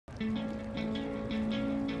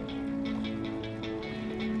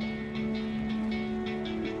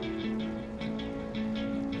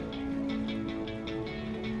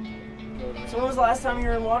So when was the last time you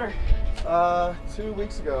were in water? 2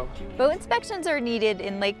 weeks ago. Boat inspections are needed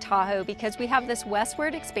in Lake Tahoe because we have this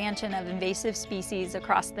westward expansion of invasive species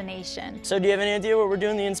across the nation. So do you have any idea what we're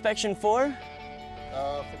doing the inspection for?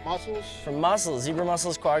 For mussels? For mussels, zebra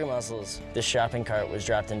mussels, quagga mussels. This shopping cart was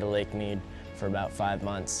dropped into Lake Mead for about 5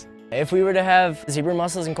 months. If we were to have zebra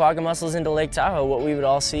mussels and quagga mussels into Lake Tahoe, what we would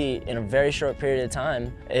all see in a very short period of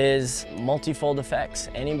time is multifold effects.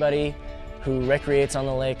 Anybody who recreates on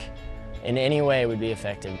the lake in any way would be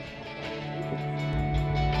affected.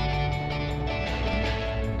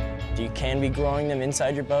 You can be growing them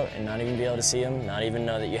inside your boat and not even be able to see them, not even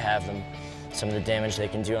know that you have them. Some of the damage they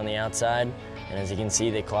can do on the outside, and as you can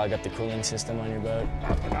see, they clog up the cooling system on your boat.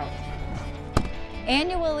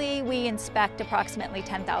 Annually, we inspect approximately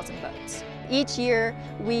 10,000 boats. Each year,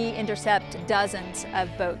 we intercept dozens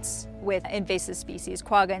of boats with invasive species,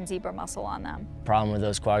 quagga and zebra mussel on them. The problem with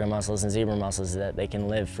those quagga mussels and zebra mussels is that they can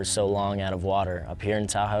live for so long out of water. Up here in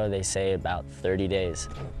Tahoe, they say about 30 days.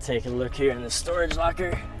 Take a look here in the storage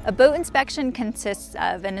locker. A boat inspection consists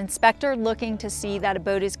of an inspector looking to see that a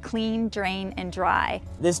boat is clean, drained, and dry.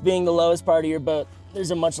 This being the lowest part of your boat,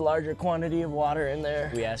 there's a much larger quantity of water in there.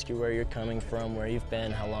 We ask you where you're coming from, where you've been,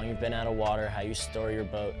 how long you've been out of water, how you store your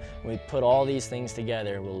boat. When we put all these things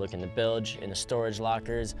together, we'll look in the bilge, in the storage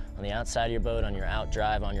lockers, on the outside of your boat, on your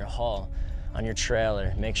outdrive, on your hull, on your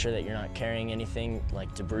trailer. Make sure that you're not carrying anything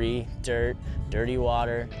like debris, dirt, dirty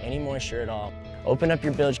water, any moisture at all. Open up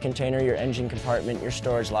your bilge container, your engine compartment, your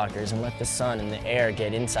storage lockers, and let the sun and the air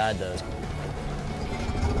get inside those.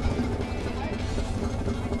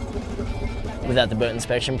 Without the boat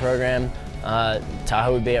inspection program,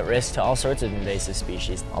 Tahoe would be at risk to all sorts of invasive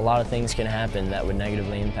species. A lot of things can happen that would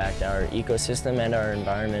negatively impact our ecosystem and our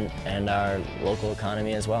environment and our local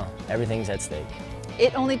economy as well. Everything's at stake.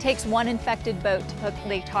 It only takes one infected boat to put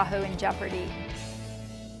Lake Tahoe in jeopardy.